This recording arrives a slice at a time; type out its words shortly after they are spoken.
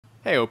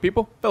Heyo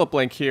people, Philip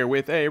Blank here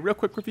with a real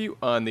quick review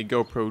on the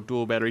GoPro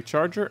Dual battery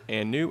charger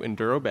and new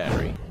Enduro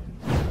battery.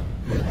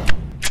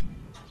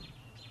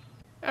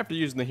 After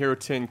using the Hero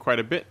 10 quite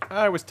a bit,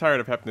 I was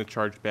tired of having to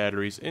charge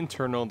batteries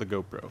internal to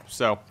GoPro.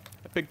 So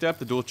I picked up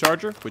the dual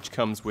charger, which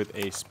comes with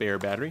a spare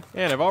battery,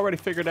 and I've already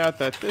figured out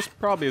that this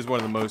probably is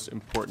one of the most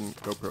important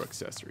GoPro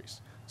accessories.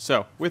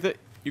 So with it,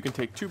 you can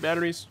take two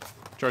batteries,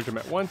 charge them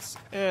at once,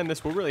 and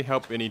this will really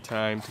help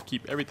anytime to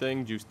keep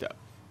everything juiced up.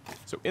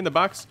 So in the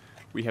box,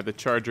 we have the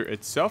charger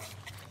itself.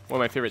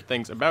 One of my favorite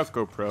things about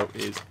GoPro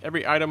is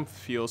every item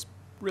feels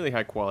really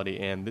high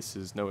quality, and this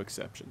is no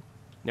exception.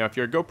 Now, if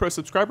you're a GoPro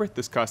subscriber,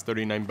 this costs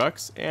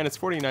 $39, and it's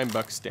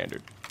 $49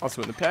 standard.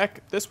 Also in the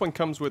pack, this one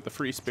comes with a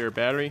free spare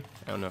battery.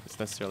 I don't know if it's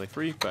necessarily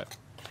free, but...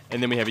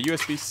 And then we have a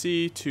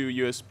USB-C to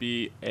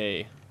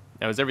USB-A.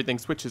 Now, as everything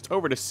switches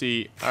over to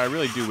C, I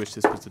really do wish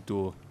this was a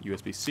dual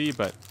USB-C,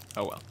 but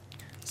oh well.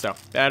 So,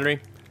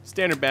 battery.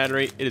 Standard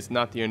battery. It is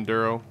not the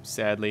Enduro,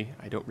 sadly.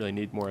 I don't really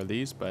need more of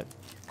these, but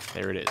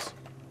there it is.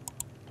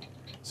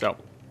 So,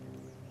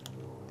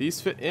 these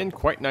fit in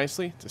quite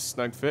nicely. It's a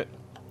snug fit.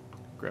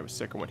 Grab a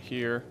second one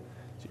here,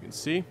 so you can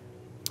see.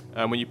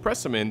 When you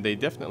press them in, they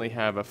definitely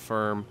have a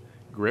firm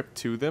grip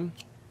to them.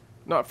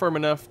 Not firm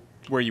enough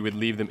where you would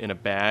leave them in a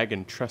bag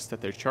and trust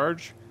that they're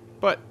charged,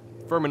 but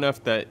firm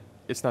enough that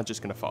it's not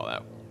just going to fall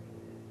out.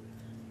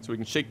 So we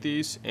can shake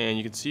these, and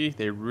you can see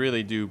they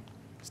really do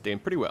stay in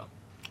pretty well.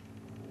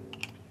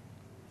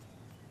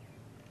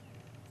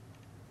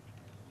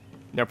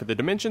 Now for the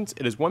dimensions,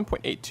 it is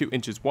 1.82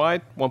 inches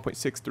wide,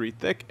 1.63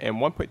 thick, and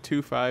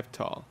 1.25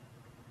 tall.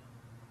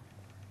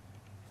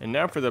 And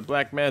now for the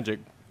black magic.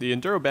 The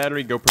Enduro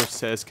battery GoPro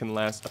says can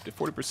last up to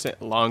 40%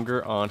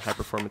 longer on high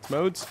performance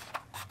modes.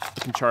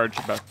 It can charge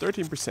about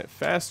 13%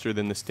 faster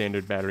than the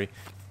standard battery,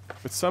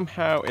 but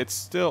somehow it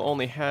still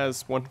only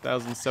has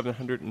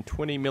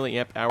 1,720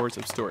 milliamp hours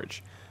of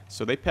storage.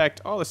 So they packed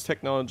all this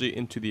technology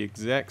into the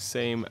exact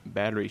same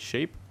battery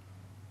shape.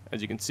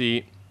 As you can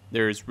see,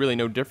 there's really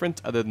no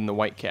difference other than the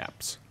white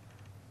caps.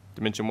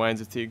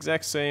 Dimension-wise, it's the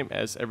exact same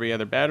as every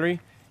other battery,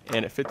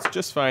 and it fits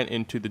just fine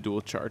into the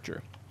dual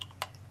charger.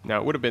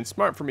 Now, it would have been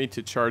smart for me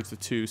to charge the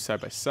two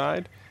side by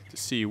side to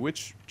see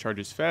which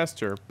charges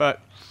faster, but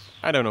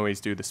I don't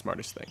always do the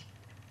smartest thing.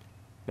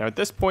 Now, at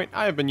this point,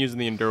 I have been using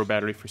the Enduro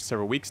battery for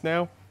several weeks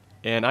now,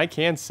 and I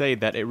can say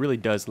that it really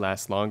does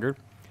last longer,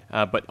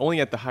 but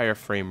only at the higher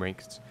frame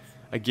rates.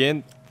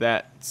 Again,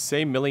 that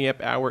same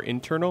milliamp hour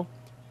internal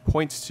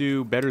points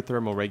to better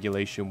thermal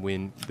regulation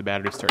when the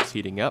battery starts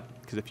heating up,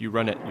 because if you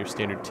run at your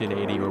standard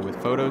 1080 or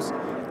with photos,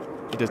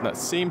 it does not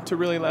seem to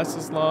really last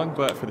as long.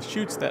 But for the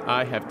shoots that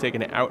I have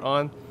taken it out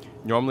on,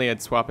 normally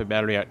I'd swap a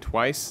battery out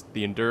twice.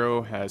 The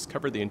Enduro has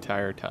covered the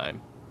entire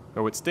time.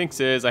 But what stinks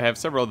is I have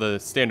several of the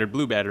standard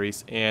blue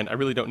batteries, and I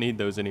really don't need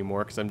those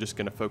anymore because I'm just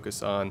going to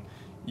focus on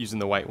using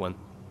the white one.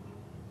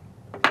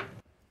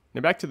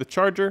 Now back to the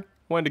charger.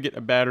 I wanted to get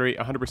a battery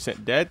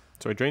 100% dead,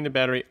 so I drained the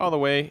battery all the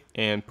way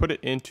and put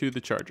it into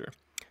the charger.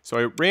 So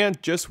I ran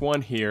just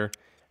one here.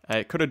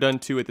 I could have done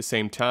two at the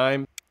same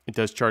time. It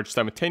does charge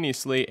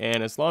simultaneously,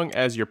 and as long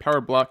as your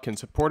power block can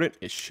support it,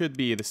 it should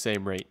be the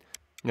same rate.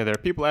 Now there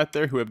are people out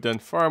there who have done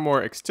far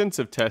more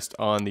extensive tests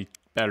on the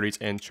batteries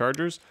and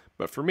chargers,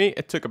 but for me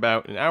it took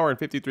about an hour and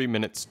 53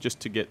 minutes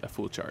just to get a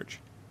full charge.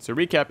 So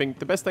recapping,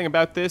 the best thing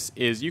about this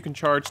is you can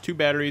charge two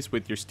batteries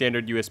with your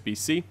standard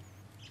USB-C,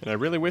 and I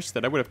really wish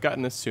that I would have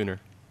gotten this sooner.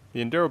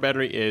 The Enduro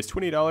battery is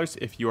 $20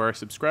 if you are a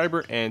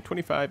subscriber and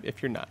 $25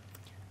 if you're not.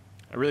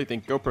 I really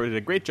think GoPro did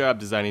a great job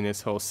designing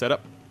this whole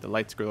setup. The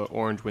lights glow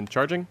orange when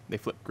charging, they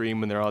flip green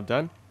when they're all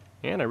done,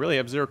 and I really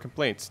have zero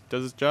complaints.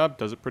 Does its job,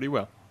 does it pretty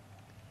well.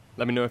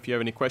 Let me know if you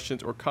have any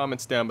questions or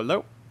comments down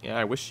below, and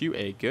I wish you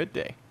a good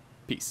day.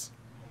 Peace.